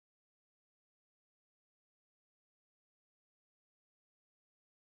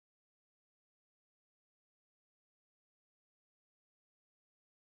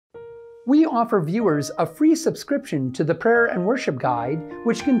We offer viewers a free subscription to the Prayer and Worship Guide,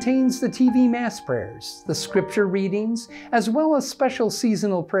 which contains the TV Mass prayers, the scripture readings, as well as special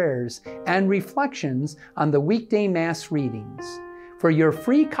seasonal prayers and reflections on the weekday Mass readings. For your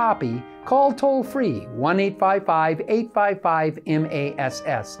free copy, call toll-free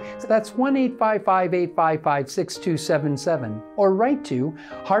 1-855-855-MASS. That's 1-855-855-6277. Or write to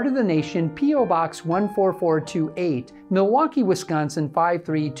Heart of the Nation, P.O. Box 14428, Milwaukee, Wisconsin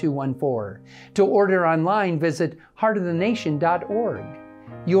 53214. To order online, visit heartofthenation.org.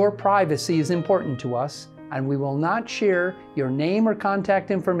 Your privacy is important to us, and we will not share your name or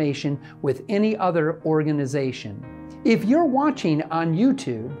contact information with any other organization. If you're watching on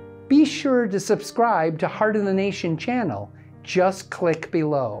YouTube, be sure to subscribe to Heart of the Nation channel. Just click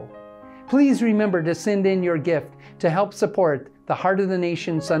below. Please remember to send in your gift to help support the Heart of the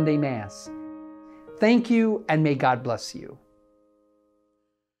Nation Sunday Mass. Thank you, and may God bless you.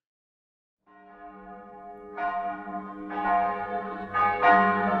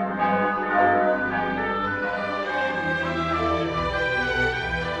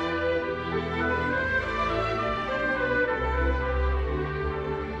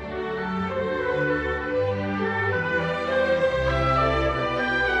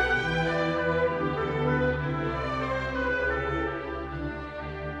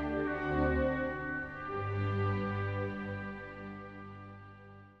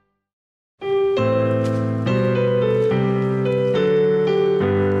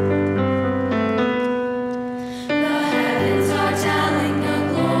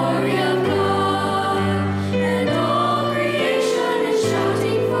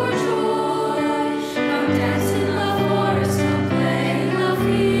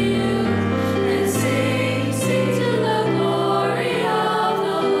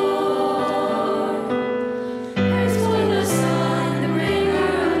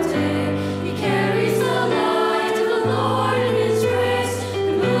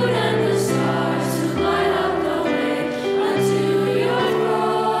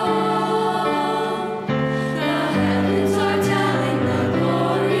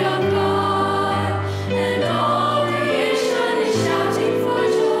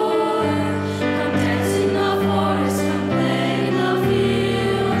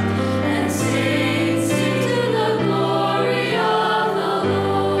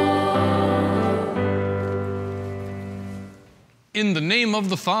 In the name of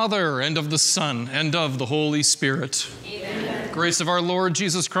the Father, and of the Son, and of the Holy Spirit. Amen. Grace of our Lord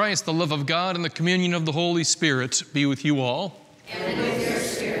Jesus Christ, the love of God, and the communion of the Holy Spirit be with you all. And with your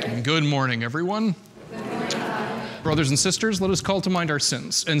spirit. And good morning, everyone. Good morning. Brothers and sisters, let us call to mind our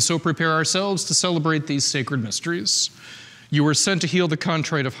sins, and so prepare ourselves to celebrate these sacred mysteries. You were sent to heal the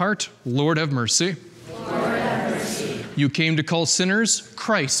contrite of heart. Lord, have mercy. Lord, have mercy. You came to call sinners.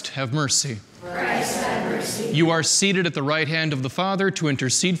 Christ, have mercy. Christ, have mercy. You are seated at the right hand of the Father to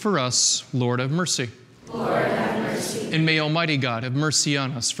intercede for us. Lord, have mercy. Lord, have mercy. And may Almighty God have mercy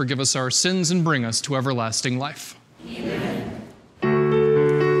on us, forgive us our sins, and bring us to everlasting life. Amen.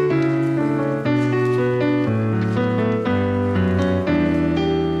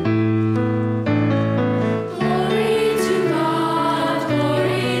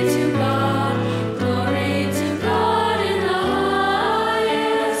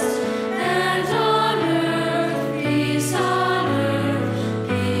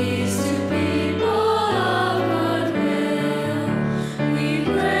 We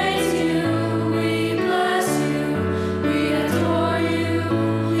praise you, we bless you.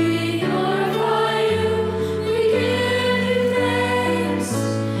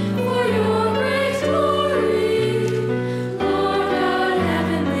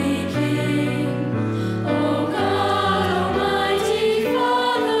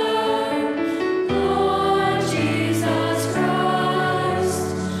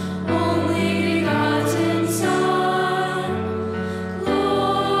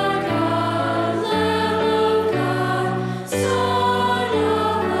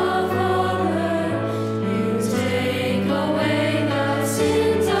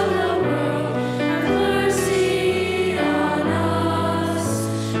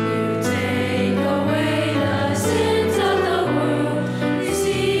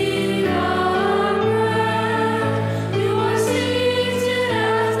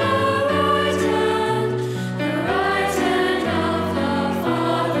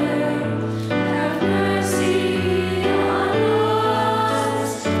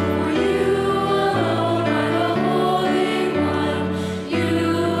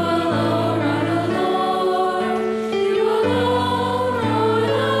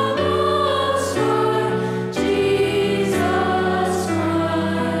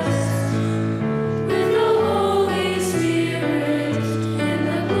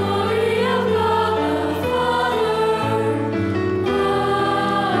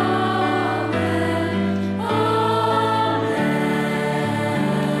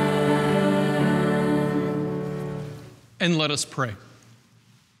 And let us pray.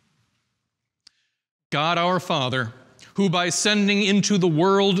 God our Father, who by sending into the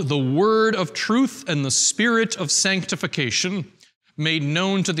world the word of truth and the spirit of sanctification, made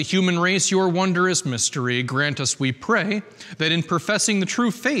known to the human race your wondrous mystery, grant us, we pray, that in professing the true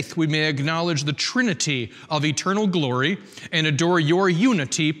faith we may acknowledge the Trinity of eternal glory and adore your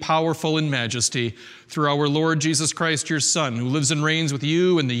unity, powerful in majesty, through our Lord Jesus Christ, your Son, who lives and reigns with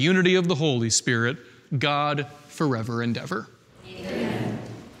you in the unity of the Holy Spirit, God, forever and ever. Amen.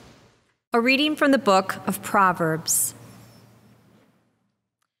 A reading from the book of Proverbs.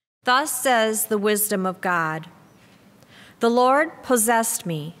 Thus says the wisdom of God. The Lord possessed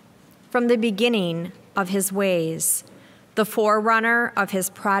me from the beginning of his ways, the forerunner of his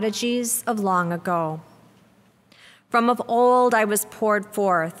prodigies of long ago. From of old I was poured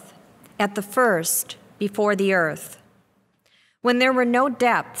forth, at the first before the earth. When there were no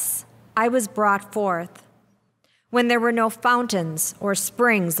depths, I was brought forth. When there were no fountains or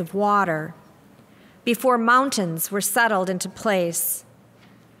springs of water, before mountains were settled into place,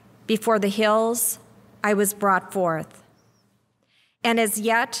 before the hills I was brought forth. And as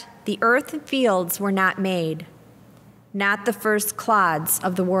yet the earth and fields were not made, not the first clods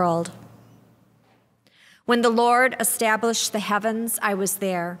of the world. When the Lord established the heavens, I was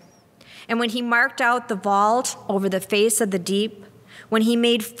there. And when he marked out the vault over the face of the deep, when he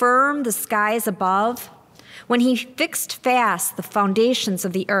made firm the skies above, when he fixed fast the foundations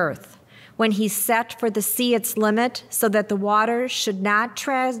of the earth, when he set for the sea its limit so that the waters should not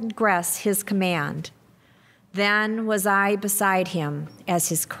transgress his command, then was I beside him as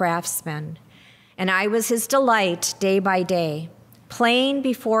his craftsman, and I was his delight day by day, playing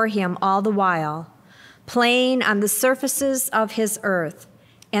before him all the while, playing on the surfaces of his earth,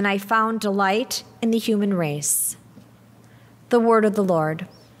 and I found delight in the human race. The word of the Lord.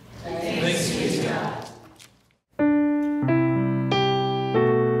 Thanks be to God.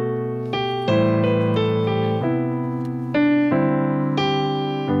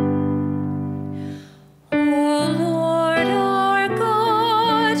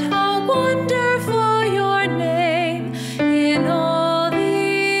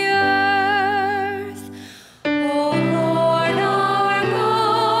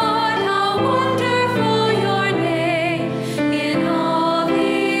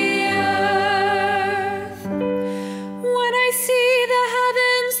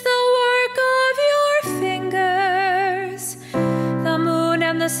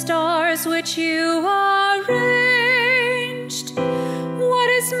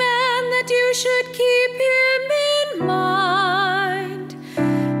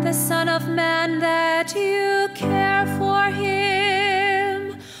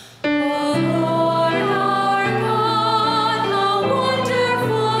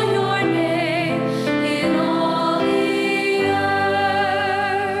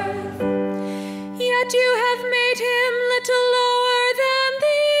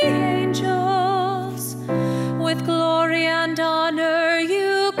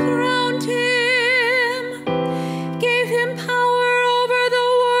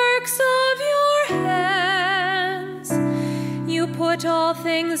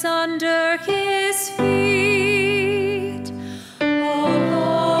 Under his feet. O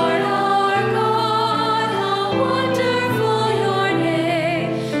Lord our God, how wonderful your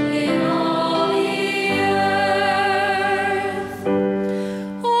name in all the earth.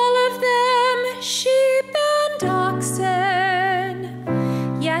 All of them sheep and oxen,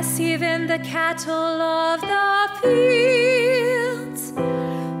 yes, even the cattle of the fields,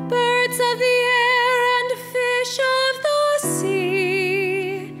 birds of the air and fish of the sea,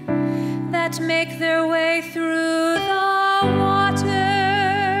 that make their way through the waters.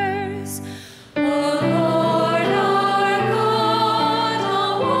 O Lord our God,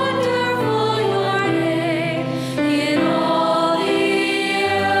 how wonderful your name in all the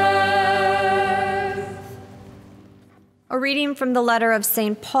earth. A reading from the letter of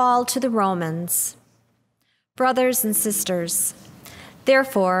St. Paul to the Romans. Brothers and sisters,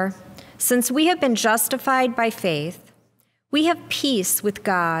 therefore, since we have been justified by faith, we have peace with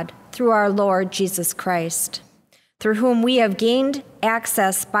God through our Lord Jesus Christ, through whom we have gained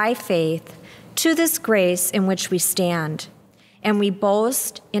access by faith to this grace in which we stand, and we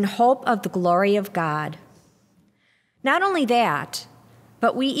boast in hope of the glory of God. Not only that,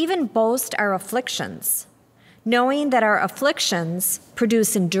 but we even boast our afflictions, knowing that our afflictions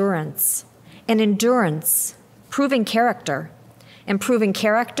produce endurance, and endurance, proving character, and proving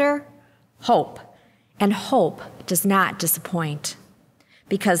character, hope, and hope does not disappoint,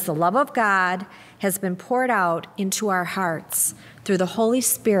 because the love of God has been poured out into our hearts through the Holy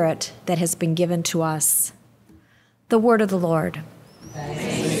Spirit that has been given to us. The word of the Lord.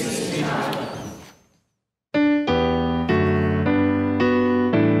 Thanks be to God.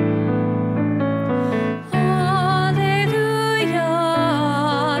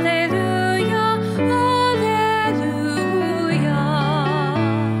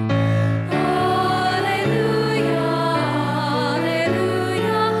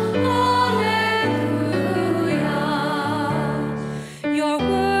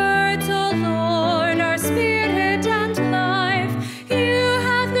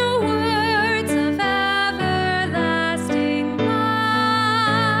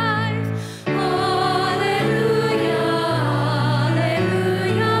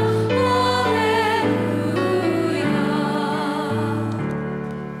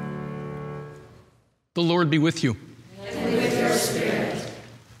 The Lord be with you. And with your spirit.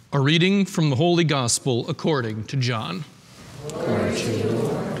 A reading from the Holy Gospel according to John. Glory to you,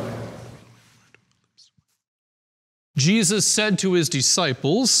 Lord. Jesus said to his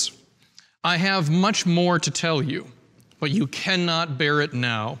disciples, I have much more to tell you, but you cannot bear it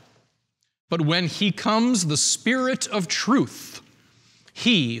now. But when he comes, the Spirit of truth,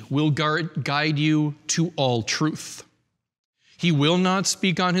 he will guide you to all truth. He will not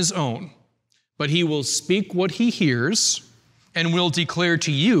speak on his own, but he will speak what he hears and will declare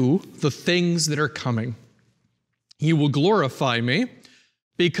to you the things that are coming. He will glorify me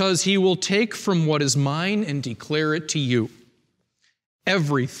because he will take from what is mine and declare it to you.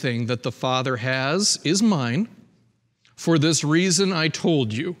 Everything that the Father has is mine. For this reason I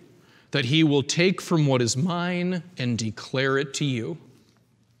told you that he will take from what is mine and declare it to you.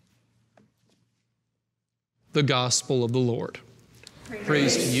 The Gospel of the Lord.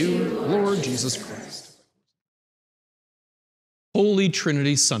 Praise to you, Lord Jesus Christ. Holy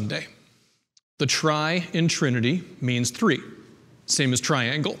Trinity Sunday. The tri in Trinity means three, same as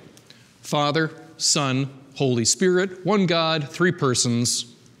triangle. Father, Son, Holy Spirit, one God, three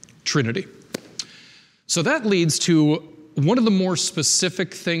persons, Trinity. So that leads to one of the more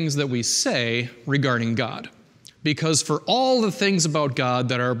specific things that we say regarding God. Because for all the things about God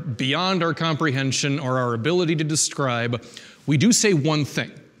that are beyond our comprehension or our ability to describe, we do say one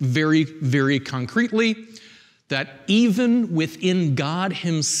thing, very, very concretely, that even within God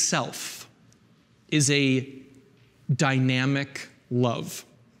himself is a dynamic love.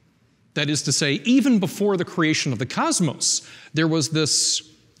 That is to say, even before the creation of the cosmos, there was this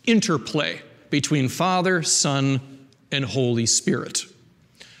interplay between Father, Son, and Holy Spirit.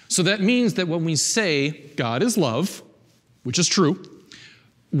 So that means that when we say God is love, which is true,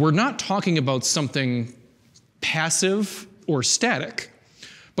 we're not talking about something passive or static,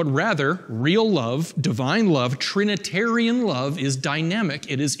 but rather real love, divine love, Trinitarian love is dynamic.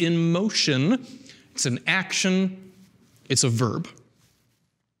 It is in motion. It's an action. It's a verb.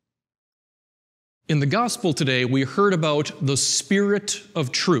 In the gospel today, we heard about the Spirit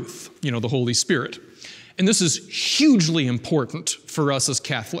of truth, the Holy Spirit. And this is hugely important for us as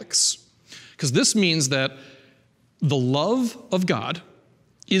Catholics, because this means that the love of God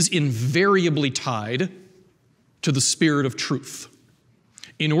is invariably tied to the Spirit of truth.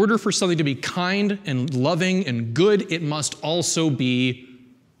 In order for something to be kind and loving and good, it must also be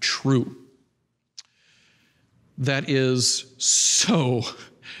true. That is so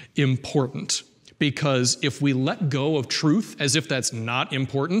important, because if we let go of truth as if that's not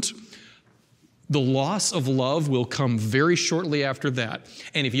important, the loss of love will come very shortly after that.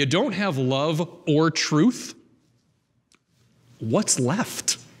 And if you don't have love or truth, what's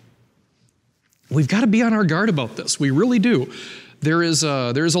left? We've got to be on our guard about this. We really do. There's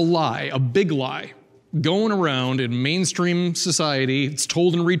a lie, a big lie, going around in mainstream society. It's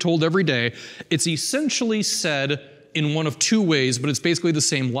told and retold every day. It's essentially said in one of two ways, but it's basically the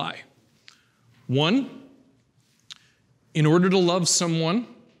same lie. One, in order to love someone,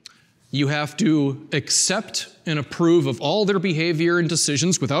 you have to accept and approve of all their behavior and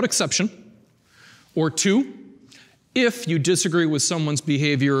decisions without exception. Or two, if you disagree with someone's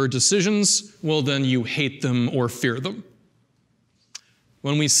behavior or decisions, well, then you hate them or fear them.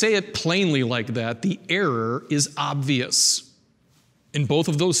 When we say it plainly like that, the error is obvious. In both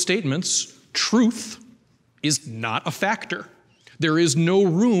of those statements, truth is not a factor. There is no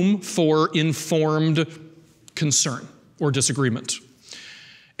room for informed concern or disagreement.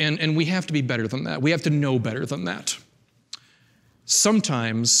 And we have to be better than that. We have to know better than that.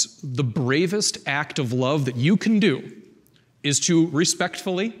 Sometimes the bravest act of love that you can do is to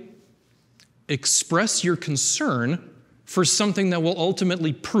respectfully express your concern for something that will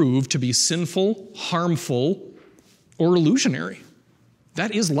ultimately prove to be sinful, harmful, or illusionary.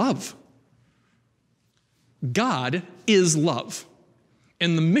 That is love. God is love.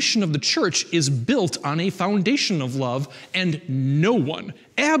 And the mission of the church is built on a foundation of love, and no one,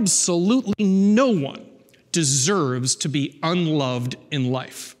 absolutely no one, deserves to be unloved in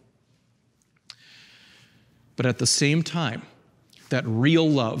life. But at the same time, that real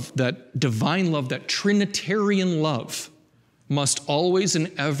love, that divine love, that Trinitarian love must always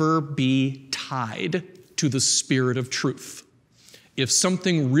and ever be tied to the Spirit of truth. If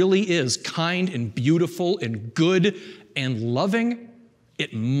something really is kind and beautiful and good and loving,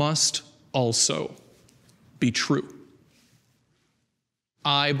 it must also be true.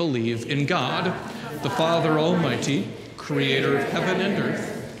 I believe in God, the Father Almighty, creator of heaven and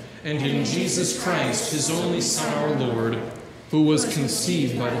earth, and in Jesus Christ, his only Son, our Lord, who was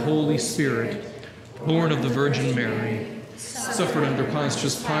conceived by the Holy Spirit, born of the Virgin Mary, suffered under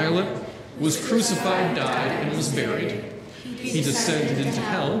Pontius Pilate, was crucified, died, and was buried. He descended into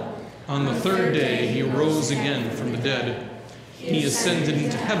hell. On the third day, he arose again from the dead. He ascended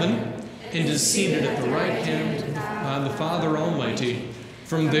into heaven and is seated at the right hand of God the Father Almighty.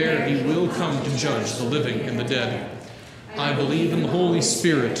 From there, he will come to judge the living and the dead. I believe in the Holy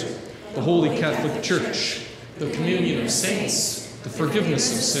Spirit, the Holy Catholic Church, the communion of saints, the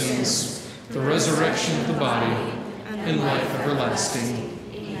forgiveness of sins, the resurrection of the body, and life everlasting.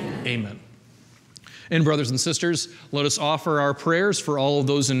 Amen. And brothers and sisters, let us offer our prayers for all of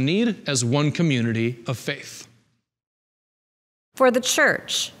those in need as one community of faith. For the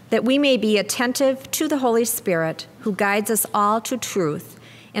church, that we may be attentive to the Holy Spirit, who guides us all to truth,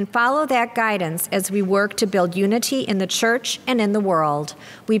 and follow that guidance as we work to build unity in the church and in the world,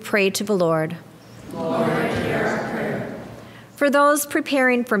 we pray to the Lord. Lord, hear our prayer. For those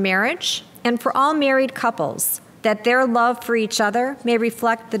preparing for marriage, and for all married couples, that their love for each other may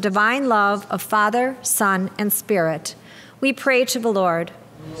reflect the divine love of Father, Son, and Spirit, we pray to the Lord.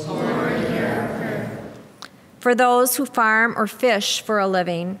 Lord, hear our prayer. For those who farm or fish for a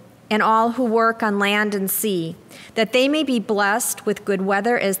living, and all who work on land and sea, that they may be blessed with good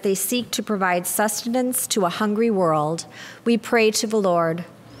weather as they seek to provide sustenance to a hungry world, we pray to the Lord.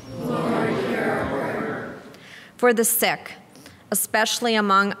 Lord, hear our prayer. For the sick, especially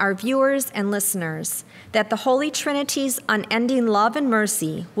among our viewers and listeners, that the Holy Trinity's unending love and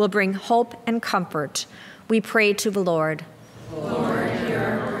mercy will bring hope and comfort, we pray to the Lord. Lord, hear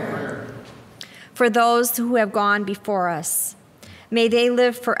our prayer. For those who have gone before us, may they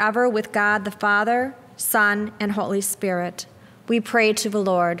live forever with God the Father, Son, and Holy Spirit, we pray to the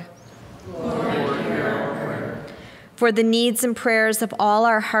Lord. Lord, hear our prayer. For the needs and prayers of all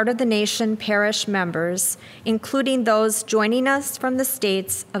our Heart of the Nation parish members, including those joining us from the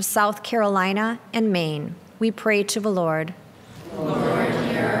states of South Carolina and Maine, we pray to the Lord. Lord,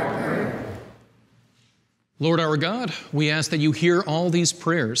 hear our prayer. Lord our God, we ask that you hear all these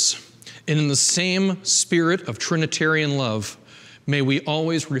prayers, and in the same spirit of Trinitarian love, may we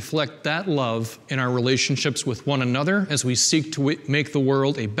always reflect that love in our relationships with one another as we seek to make the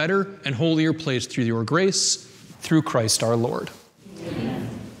world a better and holier place through your grace, through Christ our Lord. Amen.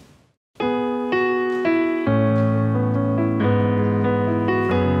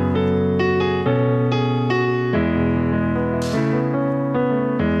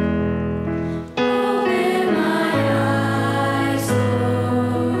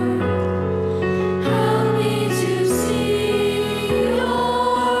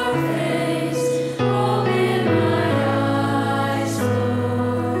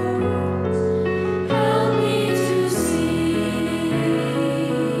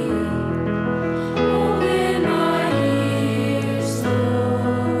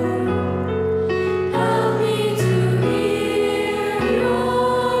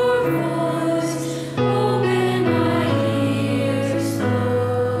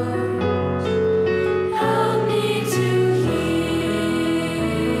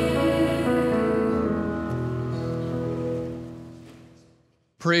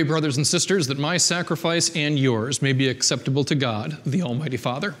 Pray, brothers and sisters, that my sacrifice and yours may be acceptable to God, the Almighty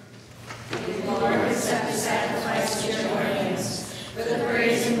Father. Lord, accept the sacrifice at your hands, for the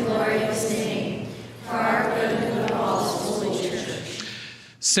praise and glory of his name, for our good and of all his holy church.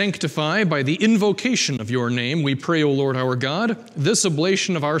 Sanctify by the invocation of your name, we pray, O Lord our God, this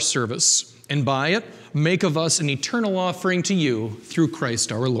oblation of our service, and by it make of us an eternal offering to you through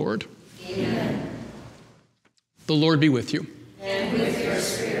Christ our Lord. Amen. The Lord be with you. And with your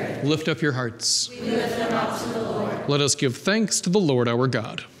spirit. Lift up your hearts. We lift them up to the Lord. Let us give thanks to the Lord our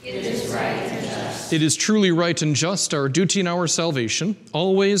God. It is right and just. It is truly right and just, our duty and our salvation,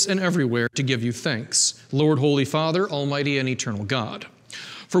 always and everywhere to give you thanks, Lord, Holy Father, Almighty and eternal God.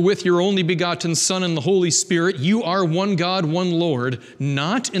 For with your only begotten Son and the Holy Spirit, you are one God, one Lord,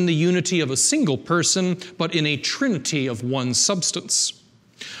 not in the unity of a single person, but in a trinity of one substance.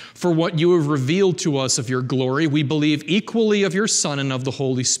 For what you have revealed to us of your glory, we believe equally of your Son and of the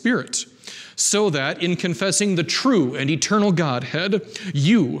Holy Spirit, so that in confessing the true and eternal Godhead,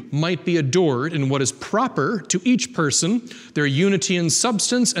 you might be adored in what is proper to each person, their unity in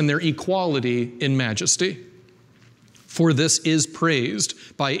substance and their equality in majesty. For this is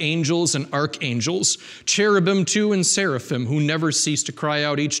praised by angels and archangels, cherubim too and seraphim, who never cease to cry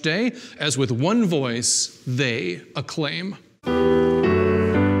out each day, as with one voice they acclaim.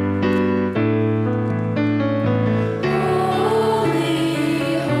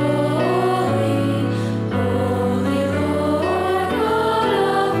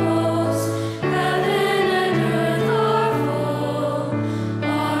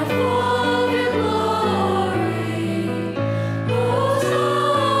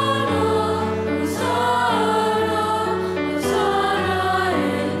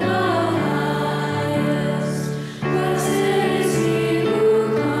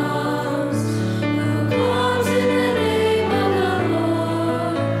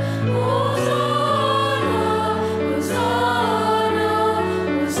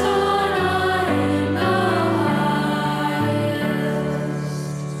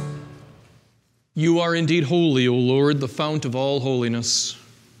 You are indeed holy, O Lord, the fount of all holiness.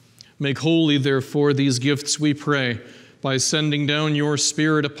 Make holy, therefore, these gifts, we pray, by sending down your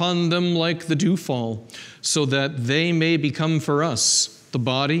Spirit upon them like the dewfall, so that they may become for us the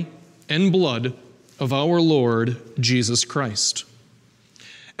body and blood of our Lord Jesus Christ.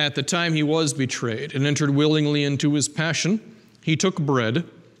 At the time he was betrayed and entered willingly into his passion, he took bread,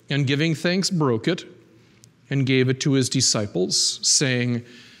 and giving thanks broke it, and gave it to his disciples, saying,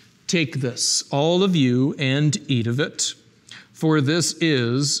 "Take this, all of you, and eat of it, for this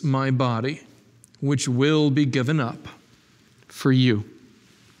is my body, which will be given up for you."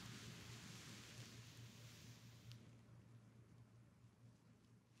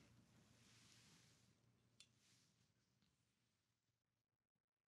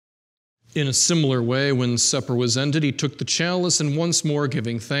 In a similar way, when supper was ended, he took the chalice, and once more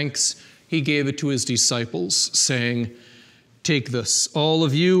giving thanks, he gave it to his disciples, saying, "Take this, all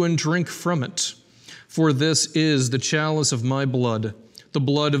of you, and drink from it, for this is the chalice of my blood, the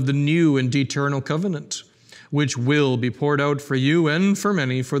blood of the new and eternal covenant, which will be poured out for you and for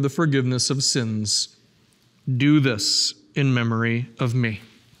many for the forgiveness of sins. Do this in memory of me."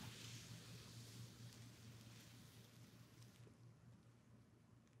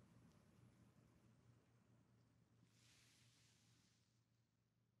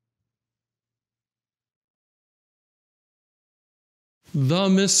 The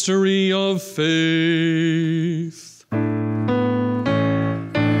mystery of faith.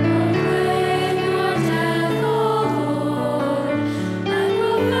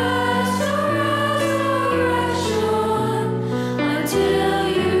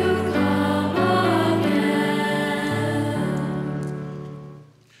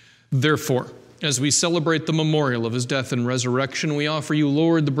 Therefore, as we celebrate the memorial of his death and resurrection, we offer you,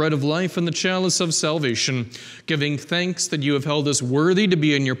 Lord, the bread of life and the chalice of salvation, giving thanks that you have held us worthy to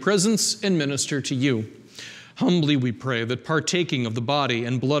be in your presence and minister to you. Humbly we pray that partaking of the body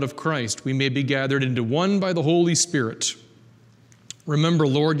and blood of Christ, we may be gathered into one by the Holy Spirit. Remember,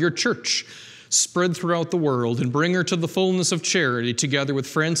 Lord, your church, spread throughout the world, and bring her to the fullness of charity, together with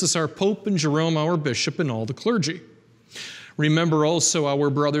Francis our Pope and Jerome our Bishop and all the clergy. Remember also our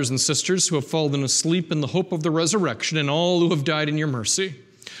brothers and sisters who have fallen asleep in the hope of the resurrection, and all who have died in your mercy.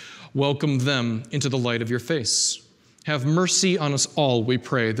 Welcome them into the light of your face. Have mercy on us all, we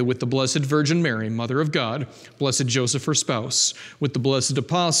pray, that with the Blessed Virgin Mary, Mother of God, Blessed Joseph, her spouse, with the blessed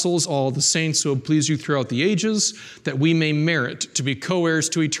apostles, all the saints who have pleased you throughout the ages, that we may merit to be co-heirs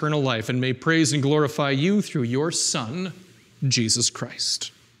to eternal life, and may praise and glorify you through your Son, Jesus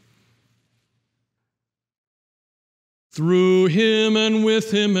Christ. Through him and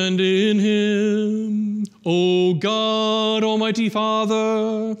with him and in him, O God, Almighty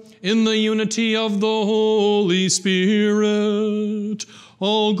Father, in the unity of the Holy Spirit,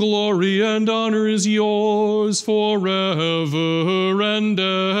 all glory and honor is yours forever and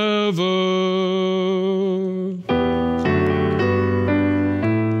ever.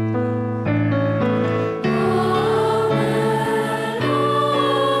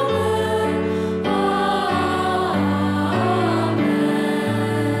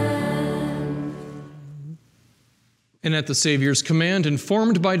 And at the Savior's command,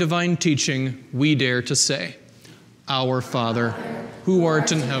 informed by divine teaching, we dare to say, Our Father, who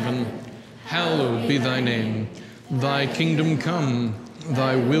art in heaven, hallowed be thy name. Thy kingdom come,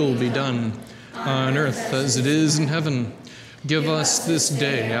 thy will be done, on earth as it is in heaven. Give us this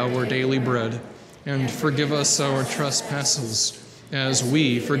day our daily bread, and forgive us our trespasses, as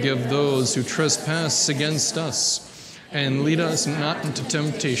we forgive those who trespass against us. And lead us not into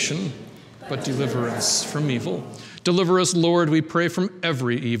temptation, but deliver us from evil. Deliver us, Lord, we pray, from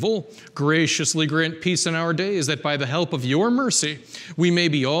every evil. Graciously grant peace in our days, that by the help of your mercy we may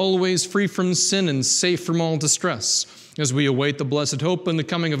be always free from sin and safe from all distress, as we await the blessed hope and the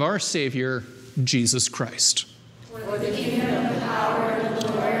coming of our Savior, Jesus Christ. For the kingdom, the power, and the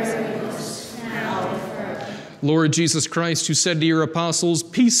glory are yours, now and forever. Lord Jesus Christ, who said to your apostles,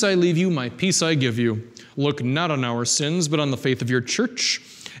 "Peace I leave you, my peace I give you," look not on our sins, but on the faith of your church,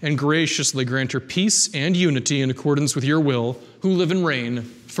 and graciously grant her peace and unity in accordance with your will, who live and reign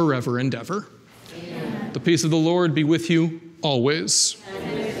forever and ever. Amen. The peace of the Lord be with you always.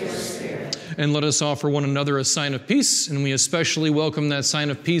 And with your spirit. And let us offer one another a sign of peace, and we especially welcome that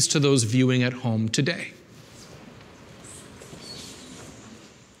sign of peace to those viewing at home today.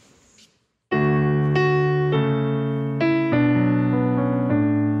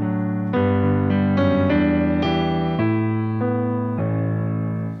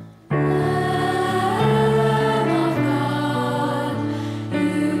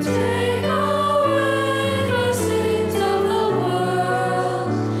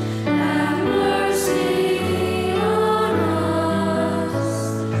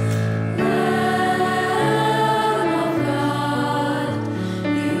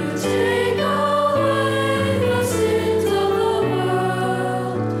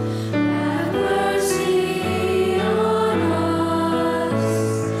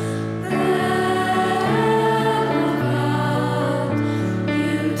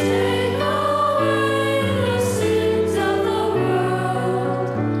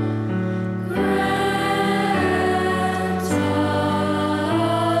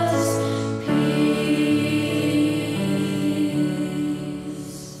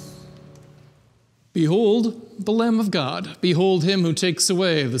 Behold the Lamb of God. Behold him who takes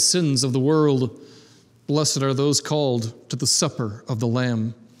away the sins of the world. Blessed are those called to the supper of the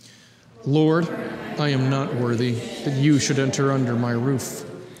Lamb. Lord, I am not worthy that you should enter under my roof,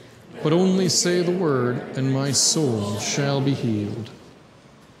 but only say the word, and my soul shall be healed.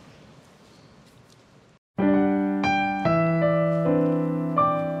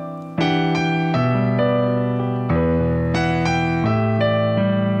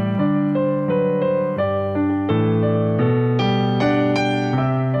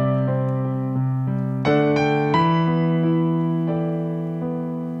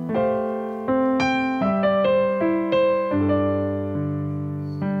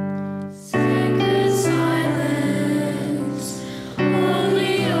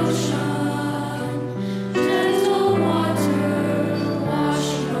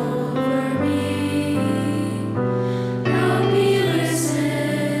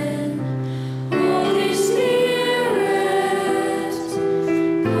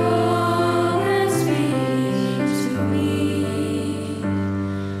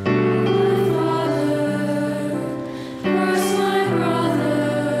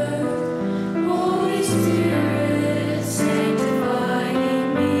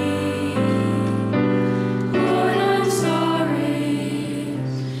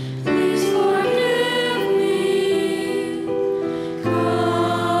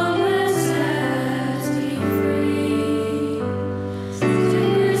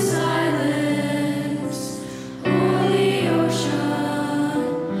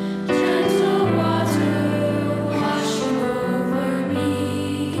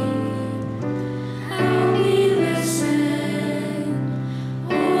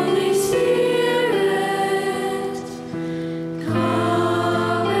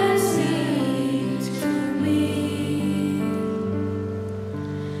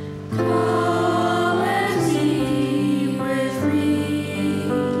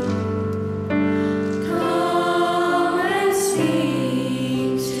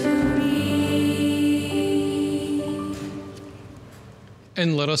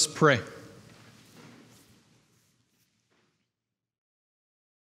 And let us pray.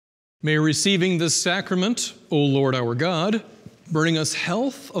 May receiving this sacrament, O Lord our God, bring us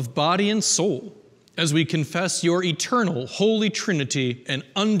health of body and soul, as we confess your eternal Holy Trinity and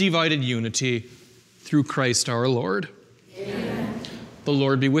undivided unity through Christ our Lord. Amen. The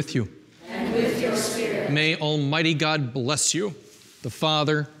Lord be with you. And with your spirit. May Almighty God bless you, the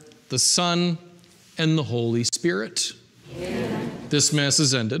Father, the Son, and the Holy Spirit. Amen. This Mass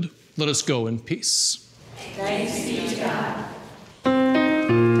is ended. Let us go in peace. Thanks be to God. Over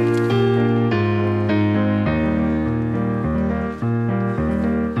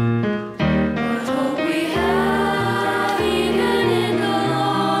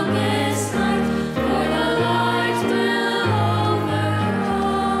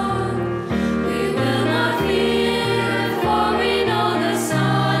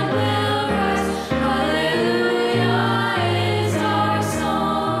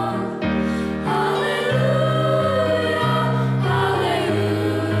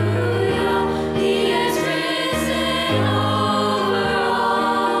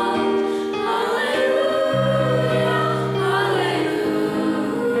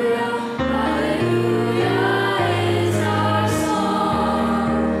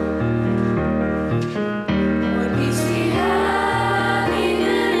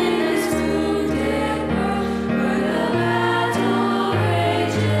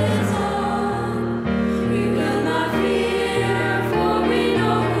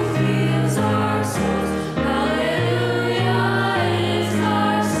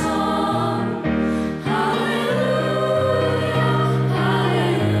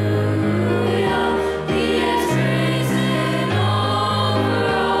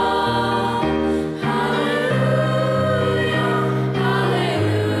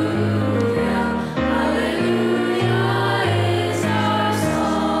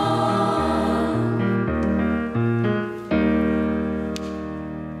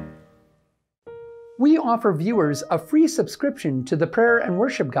offer viewers a free subscription to the Prayer and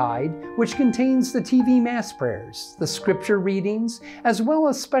Worship Guide, which contains the TV Mass prayers, the scripture readings, as well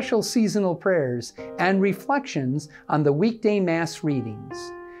as special seasonal prayers and reflections on the weekday Mass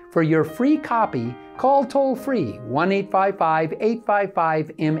readings. For your free copy, call toll-free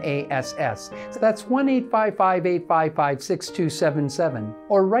 1-855-855-MASS. That's 1-855-855-6277.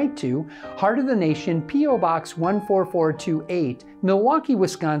 Or write to Heart of the Nation, P.O. Box 14428, Milwaukee,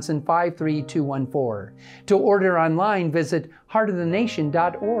 Wisconsin 53214. To order online, visit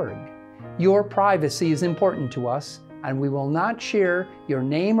heartofthenation.org. Your privacy is important to us, and we will not share your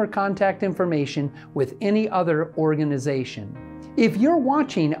name or contact information with any other organization. If you're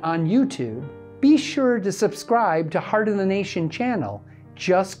watching on YouTube, be sure to subscribe to Heart of the Nation channel.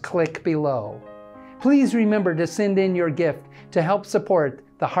 Just click below. Please remember to send in your gift to help support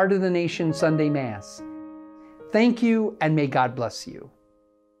the Heart of the Nation Sunday Mass. Thank you, and may God bless you.